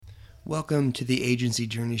Welcome to the Agency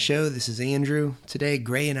Journey Show. This is Andrew. Today,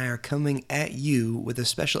 Gray and I are coming at you with a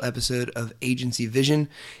special episode of Agency Vision.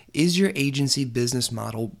 Is your agency business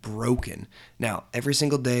model broken? Now, every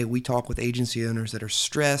single day we talk with agency owners that are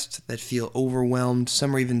stressed, that feel overwhelmed,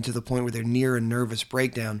 some are even to the point where they're near a nervous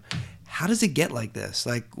breakdown. How does it get like this?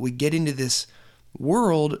 Like, we get into this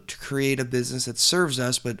world to create a business that serves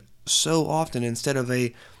us, but so often instead of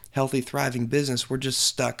a healthy, thriving business, we're just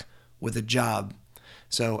stuck with a job.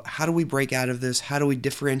 So how do we break out of this? How do we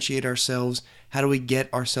differentiate ourselves? How do we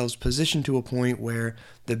get ourselves positioned to a point where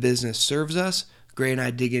the business serves us? Gray and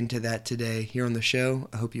I dig into that today here on the show.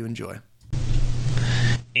 I hope you enjoy.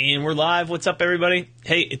 And we're live. What's up, everybody?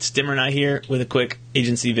 Hey, it's Dimmer and I here with a quick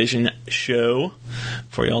Agency Vision show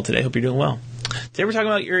for you all today. Hope you're doing well. Today we're talking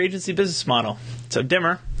about your agency business model. So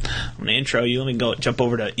Dimmer, I'm going to intro you. Let me jump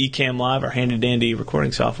over to Ecamm Live, our handy-dandy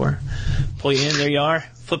recording software. Pull you in. There you are.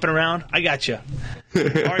 Flipping around. I got you. All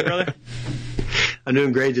right, brother. I'm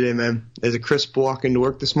doing great today, man. There's a crisp walk into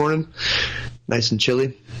work this morning. Nice and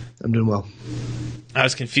chilly. I'm doing well. I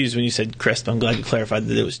was confused when you said crisp. I'm glad you clarified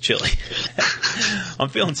that it was chilly. I'm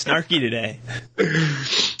feeling snarky today.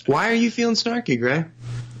 Why are you feeling snarky, Gray?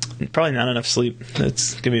 Probably not enough sleep.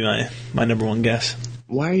 That's going to be my number one guess.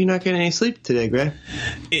 Why are you not getting any sleep today, Gray?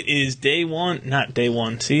 It is not day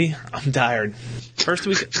one. See, I'm tired.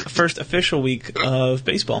 First official week of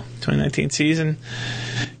baseball, 2019 season.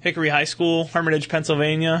 Hickory High School, Hermitage,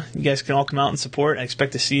 Pennsylvania. You guys can all come out and support. I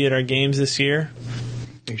expect to see you at our games this year.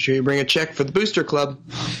 Make sure you bring a check for the Booster Club.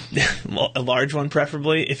 A large one,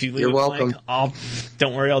 preferably. If you leave You're it welcome. blank,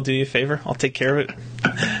 don't worry, I'll do you a favor. I'll take care of it.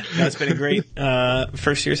 It's been a great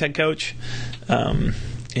first year's head coach.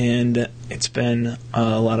 And it's been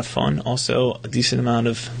a lot of fun. Also, a decent amount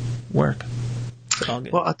of work.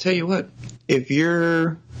 Well, I'll tell you what. If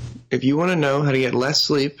you want to know how to get less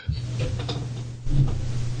sleep,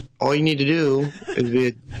 all you need to do is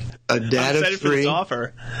be a dad of 3. For this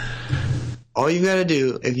offer. All you got to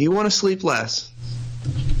do, if you want to sleep less,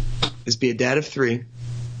 is be a dad of 3,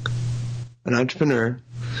 an entrepreneur,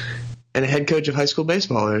 and a head coach of high school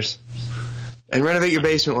baseballers. And renovate your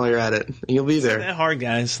basement while you're at it, and you'll be there. It's not that hard,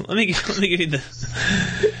 guys. Let me give you the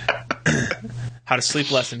how to sleep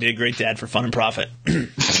less and be a great dad for fun and profit.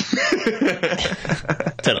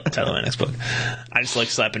 Title of my next book. I just like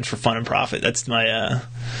slapping for fun and profit. That's my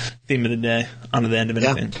theme of the day. On to the end of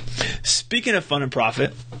anything. Yeah. Speaking of fun and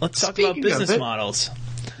profit, let's talk about business models.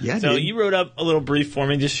 Yeah, so dude. You wrote up a little brief for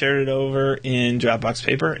me, just shared it over in Dropbox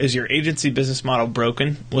paper. Is your agency business model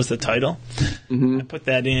broken? Was the title. Mm-hmm. I put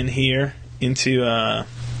that in here into the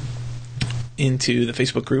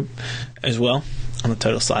Facebook group as well on the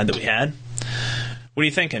title slide that we had. What are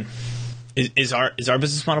you thinking? Is our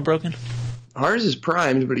business model broken? Ours is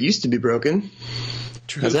primed, but it used to be broken.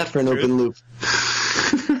 True. How's that for an open loop?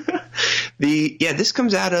 This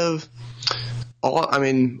comes out of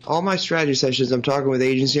all my strategy sessions. I'm talking with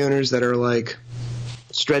agency owners that are like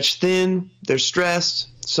stretched thin, they're stressed.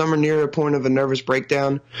 Some are near a point of a nervous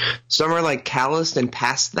breakdown. Some are like calloused and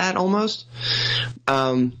past that almost.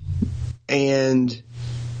 And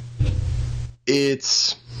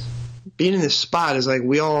it's being in this spot is like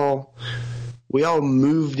we all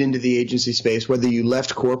moved into the agency space, whether you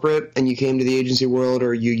left corporate and you came to the agency world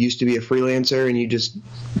or you used to be a freelancer and you just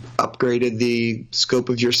upgraded the scope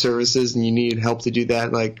of your services and you needed help to do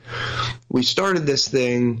that. Like, we started this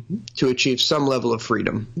thing to achieve some level of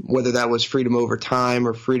freedom, whether that was freedom over time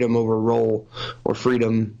or freedom over role or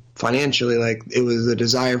freedom financially. Like, it was the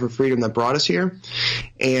desire for freedom that brought us here.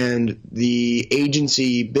 And the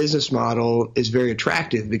agency business model is very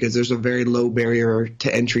attractive because there's a very low barrier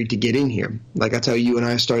to entry to get in here. Like, that's how you and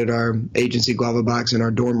I started our agency Guava Box in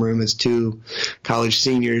our dorm room as 2 college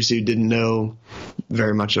seniors who didn't know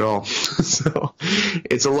very much at all. So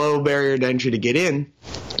it's a low barrier to entry to get in.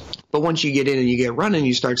 But once you get in and you get running,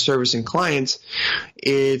 you start servicing clients,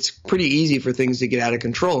 it's pretty easy for things to get out of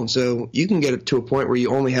control. And so you can get to a point where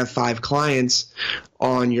you only have 5 clients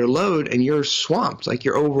on your load and you're swamped, like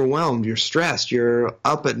you're overwhelmed, you're stressed, you're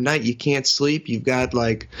up at night, you can't sleep, you've got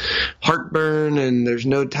like heartburn and there's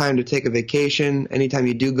no time to take a vacation. Anytime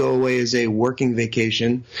you do go away is a working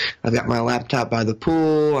vacation. I've got my laptop by the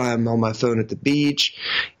pool, I'm on my phone at the beach.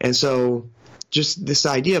 And so just this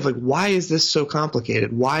idea of like, why is this so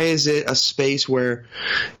complicated? Why is it a space where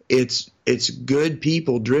it's good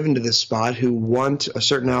people driven to this spot who want a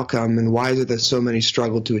certain outcome, and why is it that so many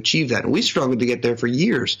struggle to achieve that? And we struggled to get there for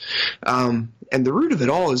years. And the root of it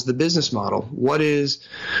all is the business model. What is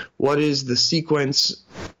the sequence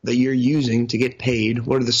that you're using to get paid?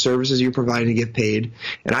 What are the services you're providing to get paid?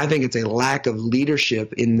 And I think it's a lack of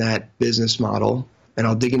leadership in that business model and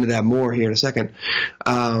I'll dig into that more here in a second,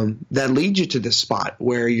 that leads you to this spot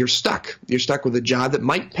where you're stuck. You're stuck with a job that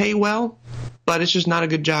might pay well, but it's just not a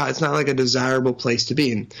good job. It's not like a desirable place to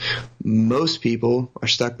be. And most people are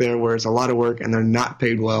stuck there where it's a lot of work and they're not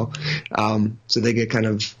paid well. So they get kind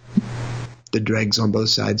of the dregs on both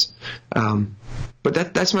sides.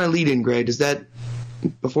 But that's my lead in, Gray. Does that,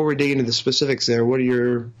 before we dig into the specifics there,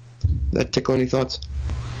 that tickle any thoughts?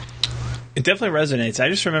 It definitely resonates. I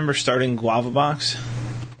just remember starting GuavaBox,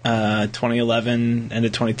 2011, end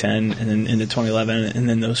of 2010, and then into 2011, and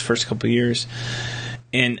then those first couple of years.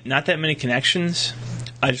 And not that many connections.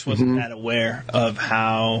 I just wasn't that aware of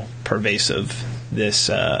how pervasive this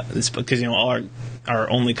because all our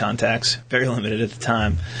only contacts, very limited at the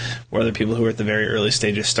time, were other people who were at the very early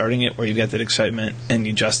stages starting it, where you get that excitement and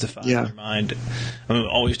you justify in your mind. I mean, we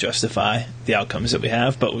always justify the outcomes that we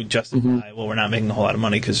have, but we justify, well, we're not making a whole lot of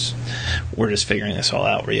money because we're just figuring this all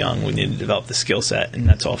out. We're young. We need to develop the skill set, and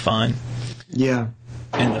that's all fine. Yeah.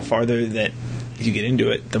 And the farther that you get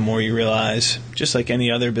into it, the more you realize, just like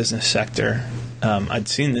any other business sector, I'd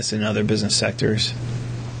seen this in other business sectors,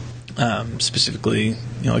 specifically,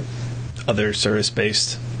 like other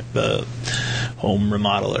service-based home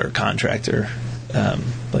remodeler, contractor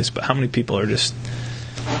place. But how many people are just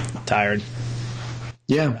tired?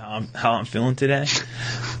 Yeah. How I'm feeling today.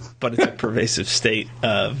 But it's a pervasive state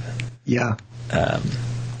of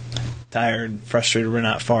tired, frustrated, we're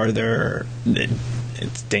not farther.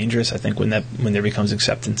 It's dangerous, I think, when there becomes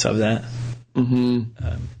acceptance of that.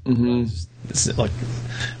 It's like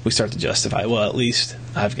we start to justify, well, at least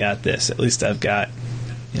I've got this. At least I've got,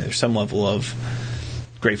 there's some level of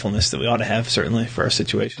gratefulness that we ought to have, certainly, for our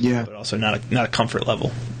situation, but also not a comfort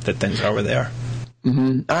level that things are where they are.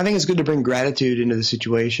 I think it's good to bring gratitude into the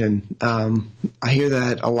situation. I hear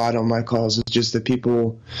that a lot on my calls. It's just that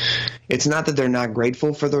people, it's not that they're not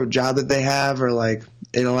grateful for the job that they have, or like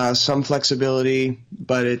it allows some flexibility,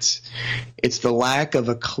 but it's the lack of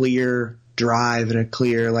a clear drive and a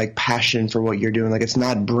clear passion for what you're doing. Like it's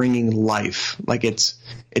not bringing life. Like it's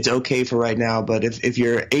okay for right now, but if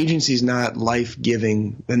your agency's not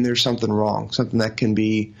life-giving, then there's something wrong, something that can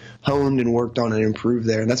be honed and worked on and improved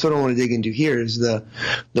there. And that's what I want to dig into here is the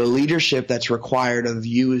leadership that's required of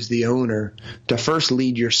you as the owner to first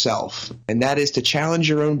lead yourself. And that is to challenge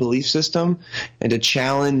your own belief system and to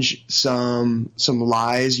challenge some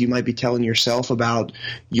lies you might be telling yourself about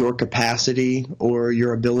your capacity or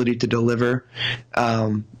your ability to deliver.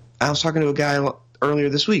 I was talking to a guy earlier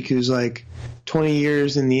this week who's 20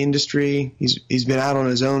 years in the industry. He's been out on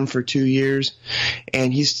his own for 2 years,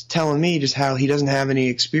 and he's telling me just how he doesn't have any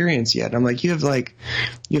experience yet. I'm like, you have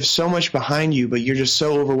so much behind you, but you're just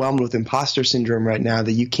so overwhelmed with imposter syndrome right now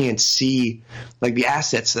that you can't see the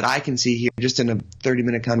assets that I can see here just in a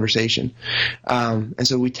 30-minute conversation. And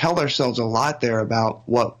so we tell ourselves a lot there about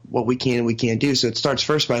what we can and we can't do. So it starts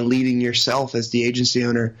first by leading yourself as the agency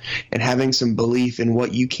owner and having some belief in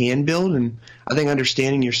what you can build. And I think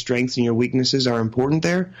understanding your strengths and your weaknesses are important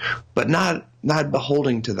there, but not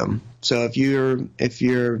beholding to them. So if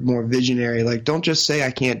you're more visionary, don't just say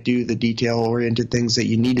I can't do the detail-oriented things that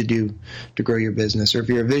you need to do to grow your business. Or if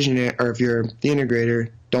you're a visionary, or if you're the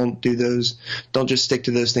integrator, don't do those. Don't just stick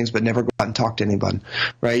to those things, but never go out and talk to anyone,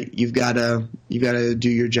 right? You've got to do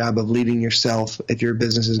your job of leading yourself if your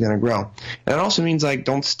business is going to grow. And it also means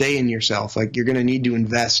don't stay in yourself. You're going to need to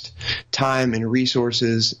invest time and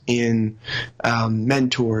resources in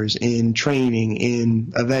mentors, in training,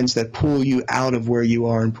 in events that pull you out of where you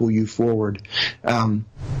are and pull you forward.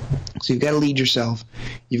 So you've got to lead yourself.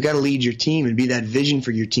 You've got to lead your team and be that vision for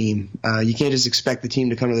your team. You can't just expect the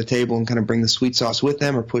team to come to the table and kind of bring the sweet sauce with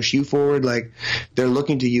them or push you forward. They're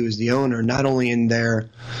looking to you as the owner, not only in their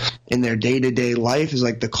day-to-day life is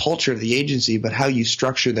the culture of the agency, but how you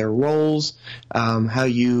structure their roles, how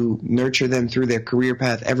you nurture them through their career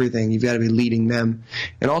path, everything. You've got to be leading them.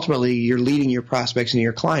 And ultimately, you're leading your prospects and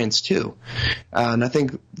your clients too. And I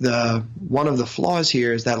think one of the flaws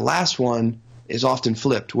here is that last one is often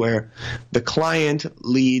flipped, where the client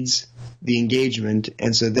leads the engagement,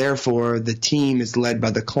 and so therefore the team is led by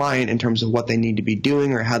the client in terms of what they need to be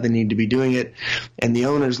doing or how they need to be doing it, and the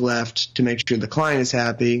owner's left to make sure the client is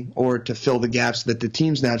happy or to fill the gaps that the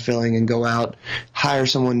team's not filling and go out, hire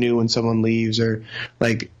someone new when someone leaves, or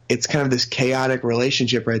it's kind of this chaotic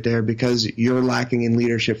relationship right there because you're lacking in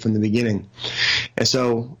leadership from the beginning. And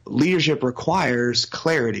so leadership requires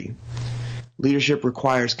clarity. Leadership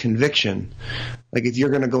requires conviction. If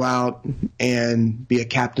you're going to go out and be a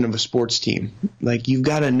captain of a sports team, you've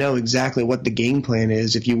got to know exactly what the game plan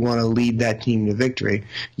is if you want to lead that team to victory.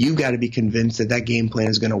 You've got to be convinced that game plan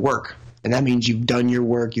is going to work. And that means you've done your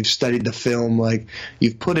work, you've studied the film, like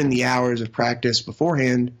you've put in the hours of practice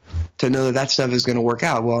beforehand to know that that stuff is going to work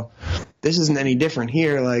out. Well, this isn't any different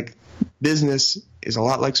here. Like, business is a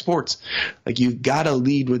lot like sports. Like, you've got to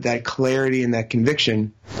lead with that clarity and that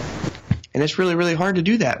conviction. And it's really, really hard to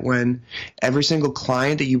do that when every single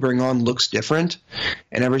client that you bring on looks different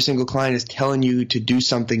and every single client is telling you to do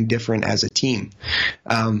something different as a team.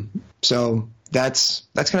 So that's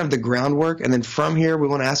kind of the groundwork. And then from here, we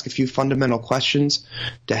want to ask a few fundamental questions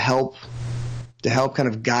to help kind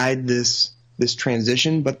of guide this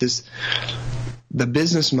transition. But the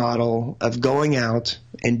business model of going out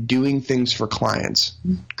and doing things for clients,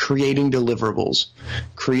 creating deliverables,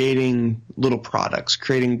 creating little products,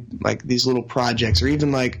 creating like these little projects, or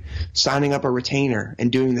even like signing up a retainer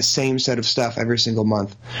and doing the same set of stuff every single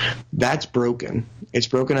month, that's broken. It's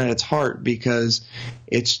broken at its heart because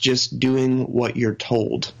it's just doing what you're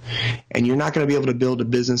told. And you're not going to be able to build a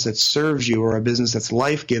business that serves you or a business that's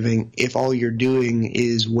life-giving if all you're doing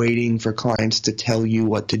is waiting for clients to tell you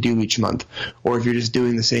what to do each month, or if you're just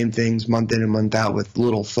doing the same things month in and month out with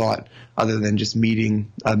little thought other than just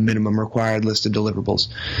meeting a minimum required list of deliverables.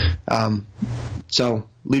 So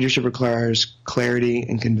leadership requires clarity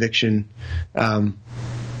and conviction. I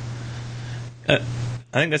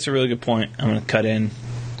think that's a really good point. I'm going to cut in.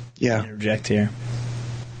 Yeah. Interject here.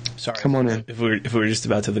 Sorry. Come on in. If we were just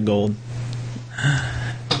about to the gold.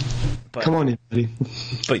 But, come on in, buddy.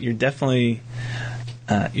 But you're definitely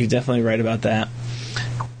right about that.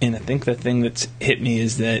 And I think the thing that's hit me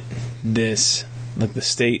is that this, like the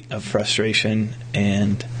state of frustration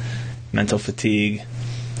and mental fatigue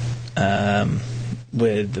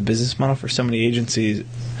with the business model for so many agencies,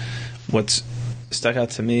 what's stuck out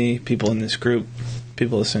to me, people in this group,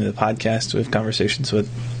 people listening to the podcast, we've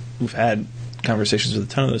had conversations with a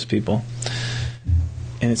ton of those people.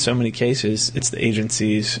 And in so many cases, it's the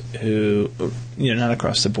agencies who, not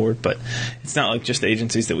across the board, but it's not like just the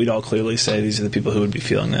agencies that we'd all clearly say these are the people who would be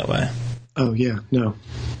feeling that way. Oh, yeah, no.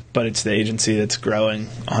 But it's the agency that's growing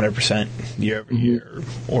 100% year over year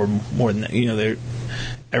or more than that.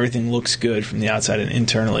 Everything looks good from the outside, and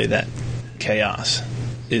internally that chaos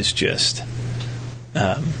is just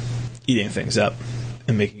eating things up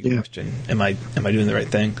and making you question, am I doing the right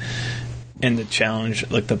thing? And the challenge,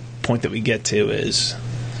 like the point that we get to is,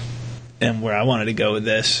 and where I wanted to go with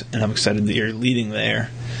this, and I'm excited that you're leading there,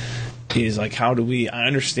 is like, I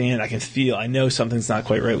understand, I can feel, I know something's not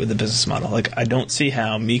quite right with the business model. Like, I don't see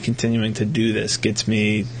how me continuing to do this gets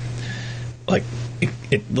me, like,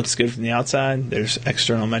 it looks good from the outside. There's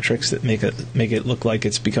external metrics that make it look like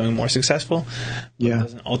it's becoming more successful. But it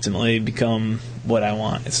doesn't ultimately become what I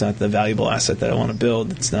want. It's not the valuable asset that I want to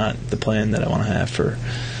build. It's not the plan that I want to have for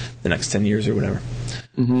the next 10 years or whatever.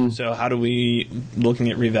 Mm-hmm. So how do we,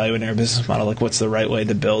 looking at reevaluating our business model, like what's the right way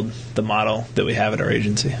to build the model that we have at our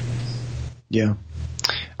agency? Yeah.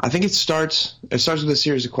 I think it starts with a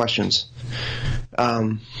series of questions.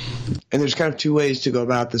 And there's kind of two ways to go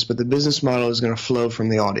about this, but the business model is going to flow from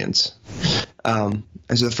the audience. And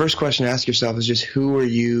so the first question to ask yourself is just, who are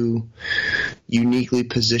you uniquely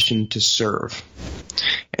positioned to serve?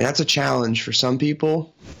 And that's a challenge for some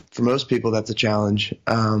people. For most people, that's a challenge.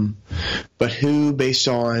 But who, based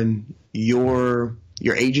on your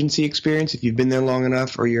agency experience, if you've been there long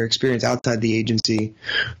enough, or your experience outside the agency,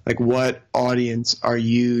 like what audience are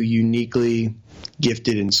you uniquely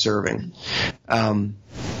gifted in serving?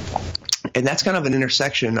 And that's kind of an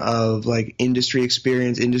intersection of like industry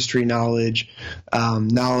experience, industry knowledge,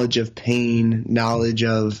 knowledge of pain, knowledge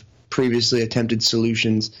of previously attempted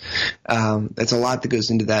solutions. That's a lot that goes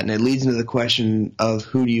into that, and it leads into the question of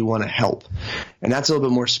who do you want to help, and that's a little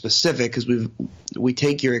bit more specific because we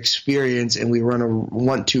take your experience and we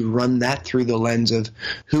want to run that through the lens of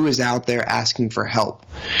who is out there asking for help,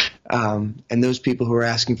 and those people who are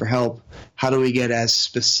asking for help, how do we get as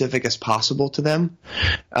specific as possible to them,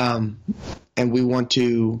 and we want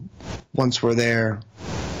to, once we're there,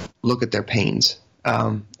 look at their pains.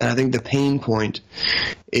 And I think the pain point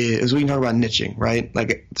is, we can talk about niching, right?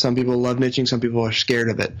 Like, some people love niching, some people are scared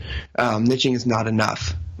of it. Niching is not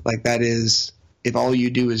enough. Like, that is, if all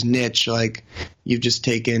you do is niche, like, you've just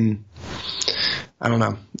taken,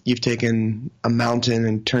 you've taken a mountain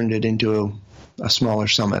and turned it into a smaller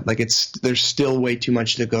summit. Like, there's still way too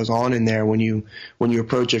much that goes on in there when you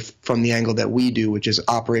approach it from the angle that we do, which is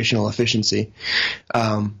operational efficiency.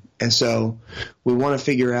 And so we want to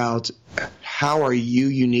figure out, how are you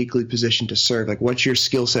uniquely positioned to serve? Like, what's your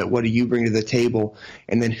skill set? What do you bring to the table?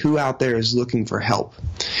 And then who out there is looking for help?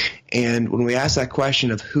 And when we ask that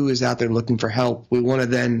question of who is out there looking for help, we want to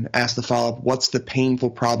then ask the follow-up, what's the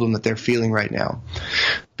painful problem that they're feeling right now?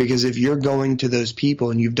 Because if you're going to those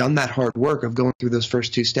people and you've done that hard work of going through those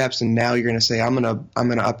first two steps, and now you're going to say, I'm going to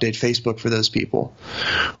update Facebook for those people,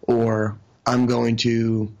 or I'm going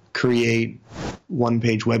to create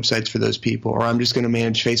one-page websites for those people, or I'm just going to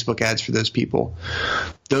manage Facebook ads for those people.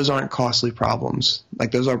 Those aren't costly problems.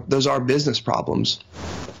 Like those are business problems,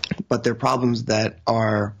 but they're problems that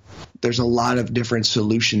are, there's a lot of different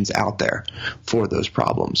solutions out there for those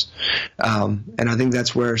problems. And I think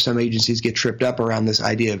that's where some agencies get tripped up around this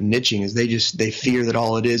idea of niching, is they fear that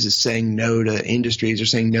all it is saying no to industries or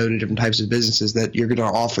saying no to different types of businesses, that you're going to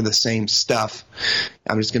offer the same stuff.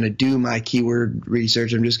 I'm just going to do my keyword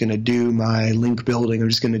research. I'm just going to do my link building. I'm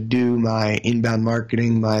just going to do my inbound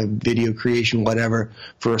marketing, my video creation, whatever,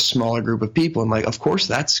 for a smaller group of people. And like, of course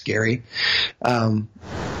that's scary.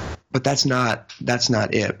 But that's not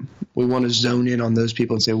it. We want to zone in on those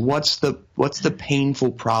people and say, what's the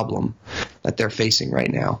painful problem that they're facing right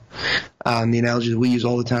now? The analogy that we use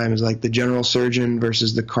all the time is like the general surgeon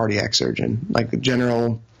versus the cardiac surgeon. Like the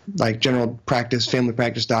general practice, family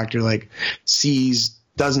practice doctor, like sees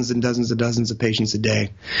dozens and dozens and dozens of patients a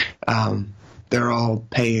day. They're all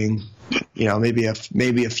paying, maybe a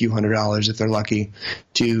few $100s if they're lucky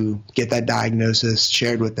to get that diagnosis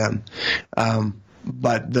shared with them.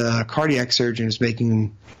 But the cardiac surgeon is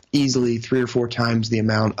making easily 3 or 4 times the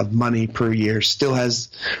amount of money per year, still has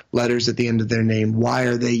letters at the end of their name. Why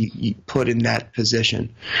are they put in that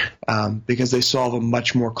position? Because they solve a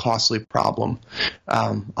much more costly problem.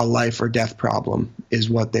 A life or death problem is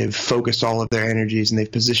what they've focused all of their energies, and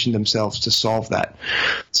they've positioned themselves to solve that.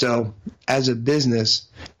 So as a business,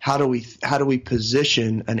 how do we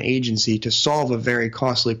position an agency to solve a very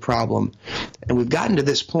costly problem? And we've gotten to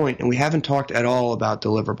this point, and we haven't talked at all about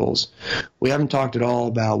deliverables. We haven't talked at all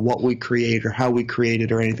about what we create or how we create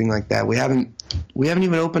it or anything like that. We haven't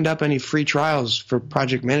even opened up any free trials for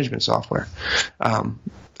project management software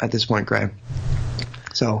at this point, Gray.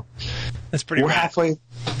 So that's pretty. We're halfway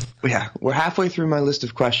through my list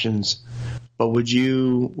of questions. But would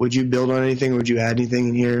you build on anything? Or would you add anything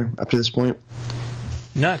in here up to this point?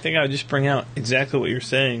 No, I think I would just bring out exactly what you're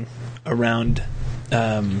saying around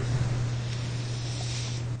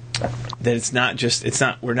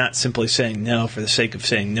that we're not simply saying no for the sake of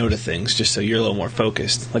saying no to things just so you're a little more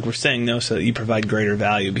focused. Like, we're saying no so that you provide greater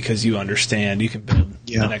value because you understand, you can build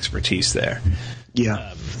an expertise there.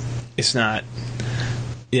 Yeah. It's not,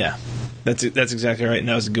 that's exactly right. And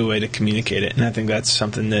that was a good way to communicate it. And I think that's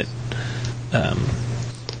something that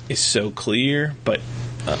is so clear, but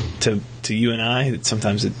to you and I,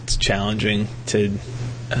 sometimes it's challenging to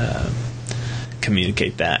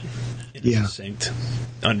communicate that in a succinct,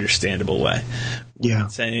 understandable way. We're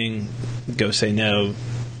not saying go say no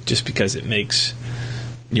just because it makes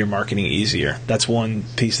your marketing easier. That's one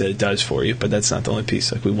piece that it does for you, but that's not the only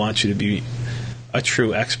piece. Like, we want you to be a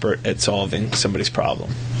true expert at solving somebody's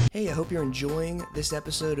problem. Hey, I hope you're enjoying this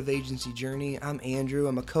episode of Agency Journey. I'm Andrew.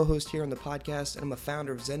 I'm a co-host here on the podcast, and I'm a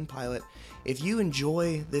founder of ZenPilot. If you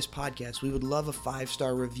enjoy this podcast, we would love a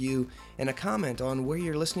 5-star review and a comment on where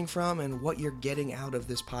you're listening from and what you're getting out of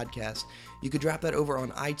this podcast. You could drop that over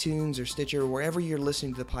on iTunes or Stitcher, wherever you're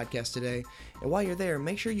listening to the podcast today. And while you're there,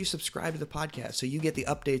 make sure you subscribe to the podcast so you get the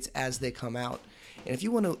updates as they come out. And if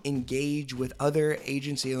you want to engage with other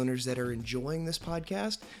agency owners that are enjoying this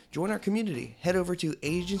podcast, join our community. Head over to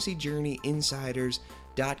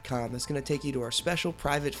agencyjourneyinsiders.com. That's going to take you to our special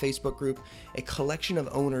private Facebook group, a collection of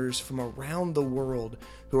owners from around the world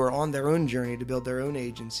who are on their own journey to build their own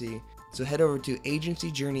agency. So head over to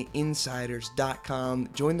agencyjourneyinsiders.com,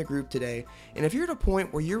 join the group today. And if you're at a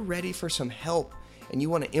point where you're ready for some help and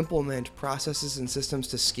you want to implement processes and systems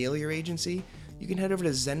to scale your agency, you can head over to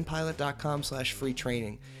zenpilot.com/free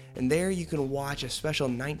training. And there you can watch a special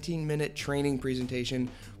 19-minute training presentation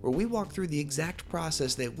where we walk through the exact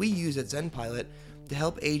process that we use at ZenPilot to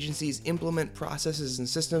help agencies implement processes and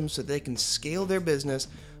systems so they can scale their business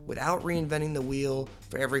without reinventing the wheel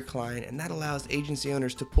for every client. And that allows agency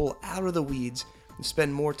owners to pull out of the weeds and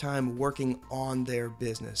spend more time working on their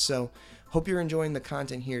business. So hope you're enjoying the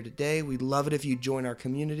content here today. We'd love it if you join our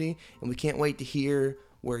community, and we can't wait to hear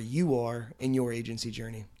where you are in your agency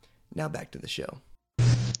journey. Now back to the show.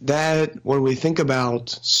 That when we think about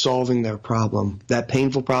solving their problem, that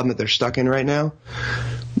painful problem that they're stuck in right now,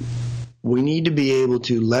 we need to be able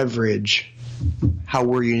to leverage how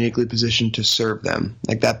we're uniquely positioned to serve them.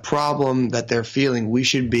 Like that problem that they're feeling,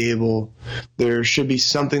 there should be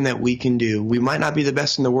something that we can do. We might not be the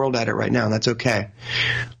best in the world at it right now, and that's okay.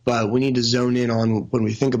 But we need to zone in on, when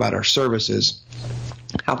we think about our services,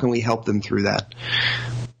 how can we help them through that?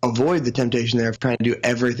 avoid the temptation there of trying to do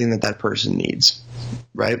everything that person needs,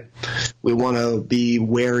 right? We want to be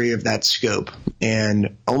wary of that scope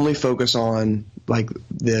and only focus on like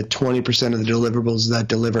the 20% of the deliverables that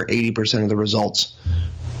deliver 80% of the results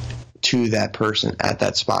to that person at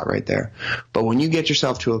that spot right there. But when you get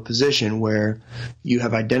yourself to a position where you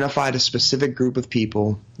have identified a specific group of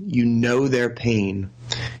people, you know their pain,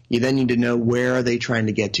 you then need to know where are they trying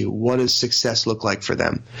to get to? What does success look like for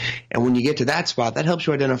them? And when you get to that spot, that helps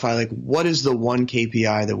you identify like what is the one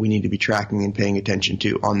KPI that we need to be tracking and paying attention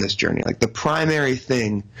to on this journey? Like the primary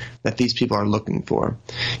thing that these people are looking for.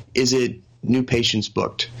 Is it new patients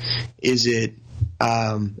booked? Is it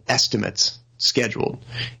estimates scheduled?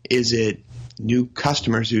 Is it new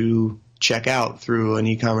customers who check out through an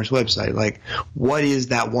e-commerce website? Like, what is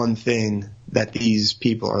that one thing that these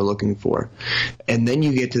people are looking for? And then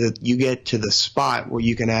you get to the spot where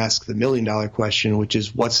you can ask the $1 million question, which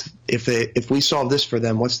is if we solve this for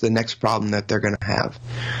them, what's the next problem that they're going to have?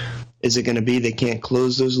 Is it going to be they can't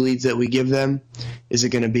close those leads that we give them? Is it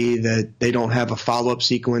going to be that they don't have a follow-up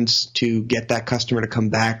sequence to get that customer to come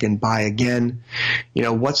back and buy again? You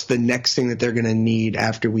know, what's the next thing that they're going to need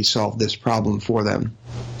after we solve this problem for them?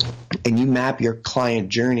 And you map your client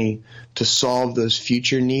journey to solve those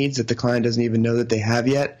future needs that the client doesn't even know that they have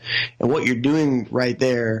yet. And what you're doing right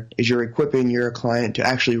there is you're equipping your client to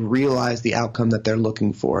actually realize the outcome that they're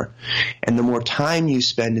looking for. And the more time you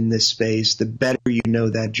spend in this space, the better you know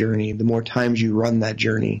that journey, the more times you run that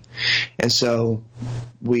journey. And so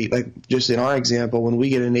we, like just in our example, when we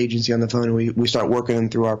get an agency on the phone and we start working them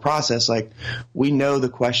through our process, like we know the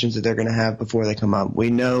questions that they're going to have before they come up. We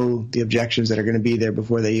know the objections that are going to be there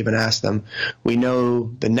before they even ask them. We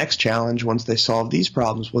know the next challenge once they solve these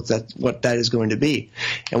problems, what that is going to be.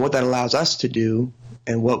 And what that allows us to do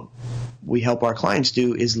and what we help our clients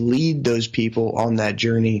do is lead those people on that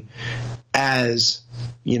journey as,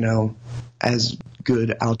 you know, as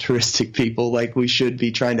good altruistic people, like we should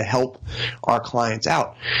be trying to help our clients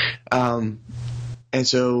out. And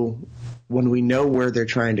so when we know where they're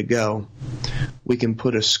trying to go, we can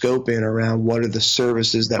put a scope in around what are the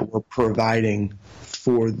services that we're providing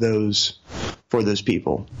for those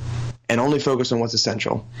people, and only focus on what's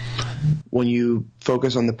essential. When you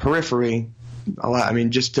focus on the periphery,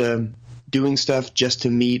 just doing stuff just to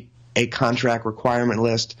meet a contract requirement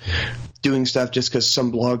list, doing stuff just because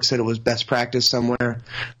some blog said it was best practice somewhere,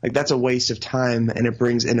 like that's a waste of time, and it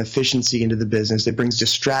brings inefficiency into the business. It brings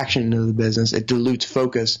distraction into the business. It dilutes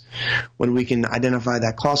focus. When we can identify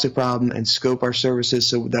that costly problem and scope our services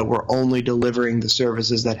so that we're only delivering the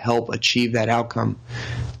services that help achieve that outcome,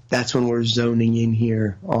 that's when we're zoning in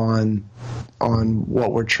here on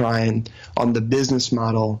what we're trying, on the business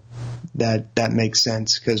model that makes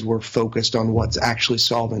sense, because we're focused on what's actually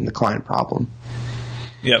solving the client problem.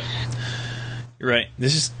 Yep. You're right.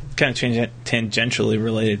 This is kind of tangentially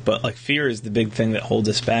related, but like fear is the big thing that holds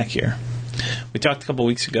us back here. We talked a couple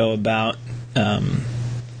weeks ago about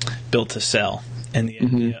built to sell and the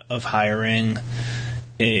idea of hiring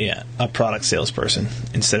a product salesperson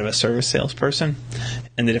instead of a service salesperson,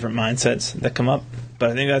 and the different mindsets that come up.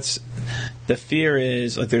 But I think that's the fear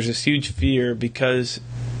is like there's this huge fear because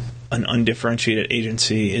an undifferentiated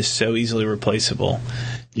agency is so easily replaceable.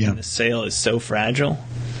 Yeah. And the sale is so fragile.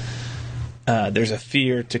 There's a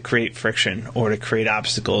fear to create friction or to create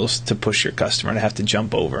obstacles to push your customer to have to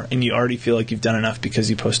jump over. And you already feel like you've done enough because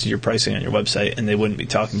you posted your pricing on your website, and they wouldn't be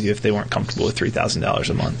talking to you if they weren't comfortable with $3,000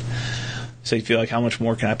 a month. So you feel like, how much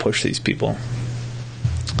more can I push these people?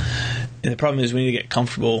 And the problem is we need to get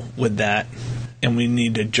comfortable with that, and we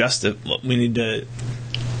need to adjust it. We need to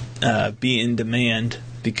be in demand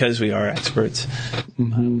because we are experts,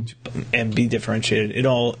 and be differentiated. It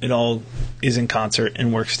all is in concert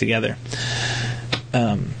and works together.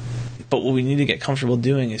 But what we need to get comfortable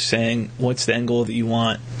doing is saying, what's the end goal that you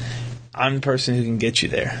want? I'm the person who can get you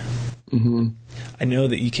there. I know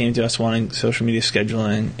that you came to us wanting social media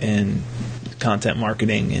scheduling and content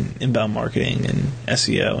marketing and inbound marketing and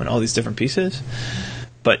SEO and all these different pieces.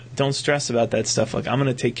 But don't stress about that stuff. Like, I'm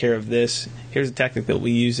going to take care of this. Here's a tactic that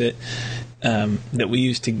we use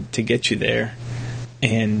to get you there,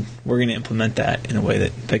 and we're going to implement that in a way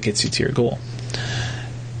that gets you to your goal.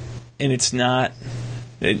 And it's not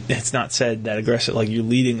said that aggressive, like you're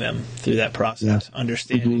leading them through that process,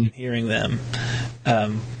 understanding and hearing them,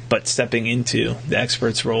 but stepping into the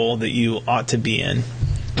expert's role that you ought to be in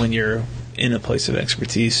when you're in a place of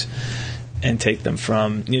expertise, and take them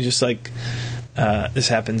from, just like this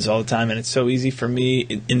happens all the time, and it's so easy for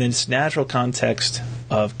me in this natural context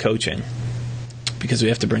of coaching, because we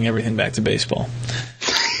have to bring everything back to baseball.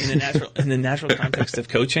 In the natural context of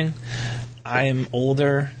coaching, I am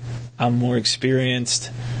older. I'm more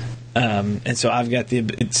experienced, and so I've got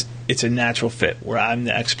it's a natural fit where I'm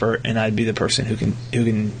the expert and I'd be the person who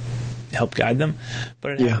can help guide them.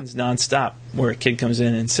 But it happens nonstop where a kid comes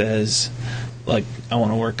in and says, like, I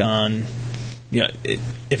want to work on,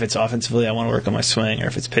 if it's offensively, I want to work on my swing, or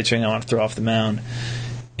if it's pitching, I want to throw off the mound.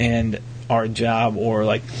 And our job, or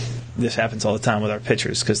like this happens all the time with our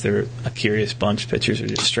pitchers because they're a curious bunch. Pitchers are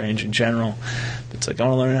just strange in general. It's like, I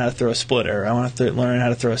want to learn how to throw a splitter. I want to learn how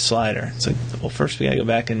to throw a slider. It's like, well, first we got to go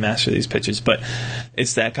back and master these pitches. But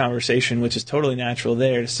it's that conversation, which is totally natural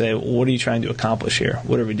there, to say, well, what are you trying to accomplish here?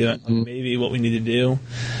 What are we doing? Like, maybe what we need to do,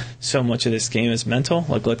 so much of this game is mental.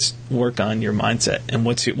 Like, let's work on your mindset. And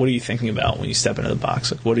what are you thinking about when you step into the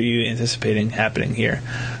box? Like, what are you anticipating happening here?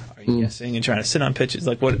 Are you guessing and trying to sit on pitches?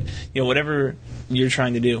 Like, whatever you're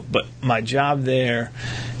trying to do. But my job there,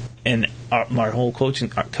 and our whole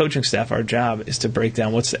coaching staff, our job is to break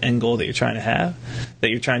down what's the end goal that you're trying to have,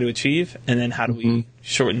 that you're trying to achieve, and then how do we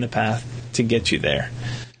shorten the path to get you there,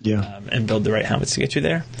 and build the right habits to get you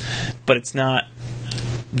there. But it's not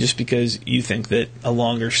just because you think that a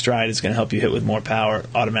longer stride is going to help you hit with more power,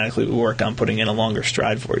 automatically we work on putting in a longer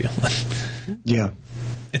stride for you. Yeah.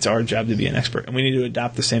 It's our job to be an expert, and we need to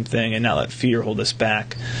adopt the same thing and not let fear hold us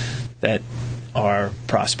back that our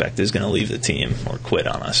prospect is going to leave the team or quit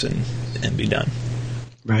on us and be done.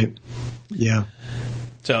 Right. Yeah.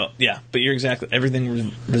 So, but you're exactly,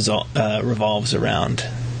 everything revolves around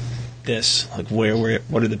this. Like,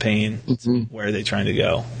 what are the pains? Where are they trying to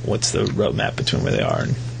go? What's the roadmap between where they are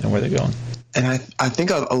and where they're going? And I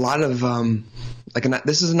think a lot of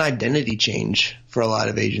this is an identity change for a lot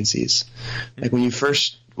of agencies. Like when you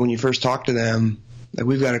first talk to them, like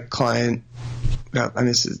we've got a client.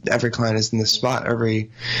 Every client is in this spot.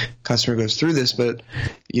 Every customer goes through this, but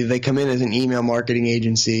they come in as an email marketing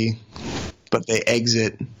agency, but they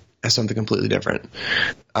exit as something completely different.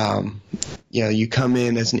 You come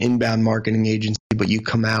in as an inbound marketing agency, but you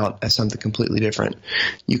come out as something completely different.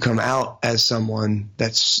 You come out as someone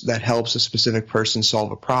that helps a specific person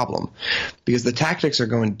solve a problem, because the tactics are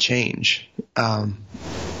going to change.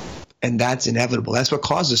 And that's inevitable. That's what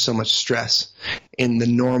causes so much stress in the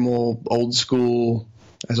normal old school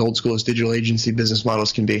as digital agency business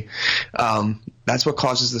models can be. That's what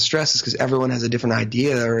causes the stress, is because everyone has a different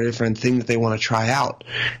idea or a different thing that they want to try out.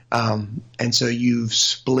 And so you've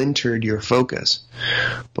splintered your focus.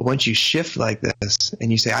 But once you shift like this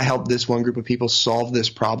and you say, I help this one group of people solve this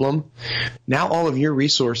problem, now all of your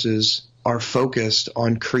resources are focused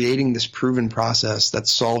on creating this proven process that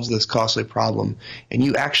solves this costly problem. And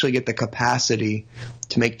you actually get the capacity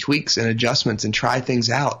to make tweaks and adjustments and try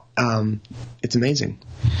things out. It's amazing.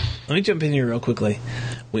 Let me jump in here real quickly.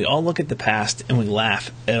 We all look at the past and we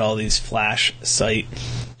laugh at all these flash site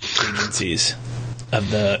agencies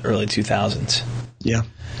of the early 2000s. Yeah.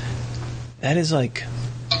 That is like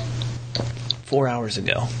 4 hours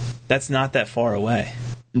ago. That's not that far away.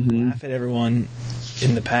 Laugh at everyone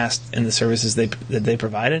in the past and the services that they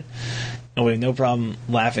provided, and we have no problem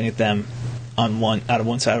laughing at them out of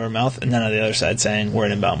one side of our mouth, and then on the other side saying we're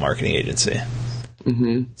an inbound marketing agency.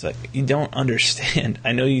 It's like, you don't understand.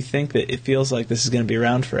 I know you think that it feels like this is going to be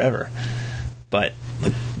around forever, but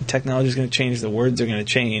technology is going to change. The words are going to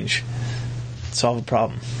change. Solve a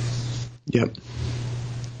problem. Yep.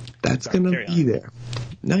 That's going to be there.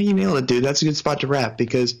 No, you nailed it, dude. That's a good spot to wrap,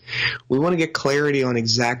 because we want to get clarity on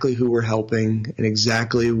exactly who we're helping and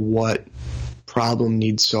exactly what problem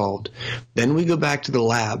needs solved. Then we go back to the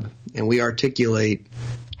lab and we articulate,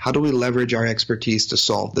 how do we leverage our expertise to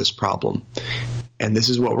solve this problem? And this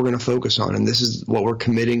is what we're going to focus on, and this is what we're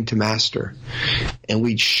committing to master. And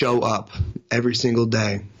we show up every single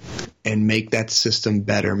day and make that system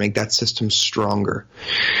better, make that system stronger.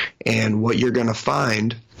 And what you're going to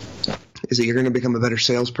find is that you're going to become a better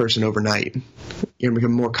salesperson overnight. You're going to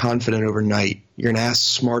become more confident overnight. You're going to ask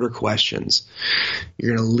smarter questions.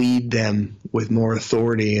 You're going to lead them with more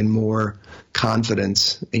authority and more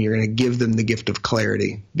confidence, and you're going to give them the gift of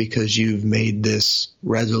clarity because you've made this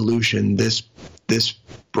resolution, this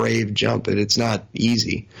brave jump, and it's not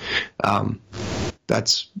easy.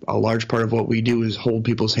 That's a large part of what we do, is hold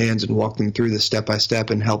people's hands and walk them through this step by step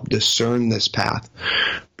and help discern this path.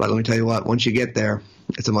 But let me tell you what, once you get there,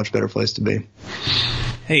 it's a much better place to be.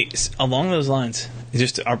 Hey, along those lines,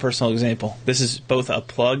 just our personal example, this is both a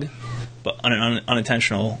plug, but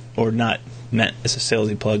unintentional, or not meant as a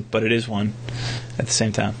salesy plug, but it is one at the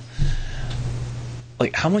same time.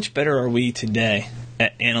 Like, how much better are we today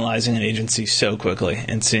at analyzing an agency so quickly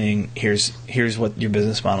and seeing here's what your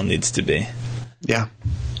business model needs to be? Yeah.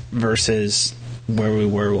 Versus where we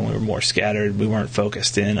were when we were more scattered. We weren't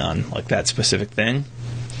focused in on like that specific thing.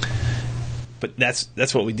 But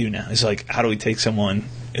that's what we do now. It's like, how do we take someone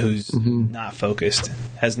who's not focused,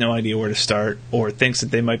 has no idea where to start, or thinks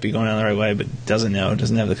that they might be going down the right way, but doesn't have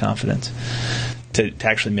the confidence to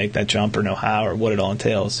actually make that jump or know how or what it all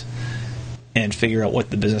entails, and figure out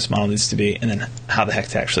what the business model needs to be, and then how the heck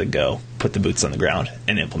to actually go put the boots on the ground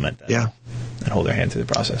and implement that. Yeah. And hold their hand through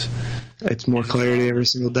the process. It's more clarity every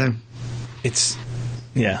single day. It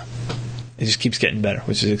just keeps getting better,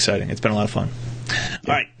 which is exciting. It's been a lot of fun. Yeah.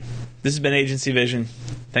 All right. This has been Agency Vision.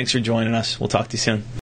 Thanks for joining us. We'll talk to you soon.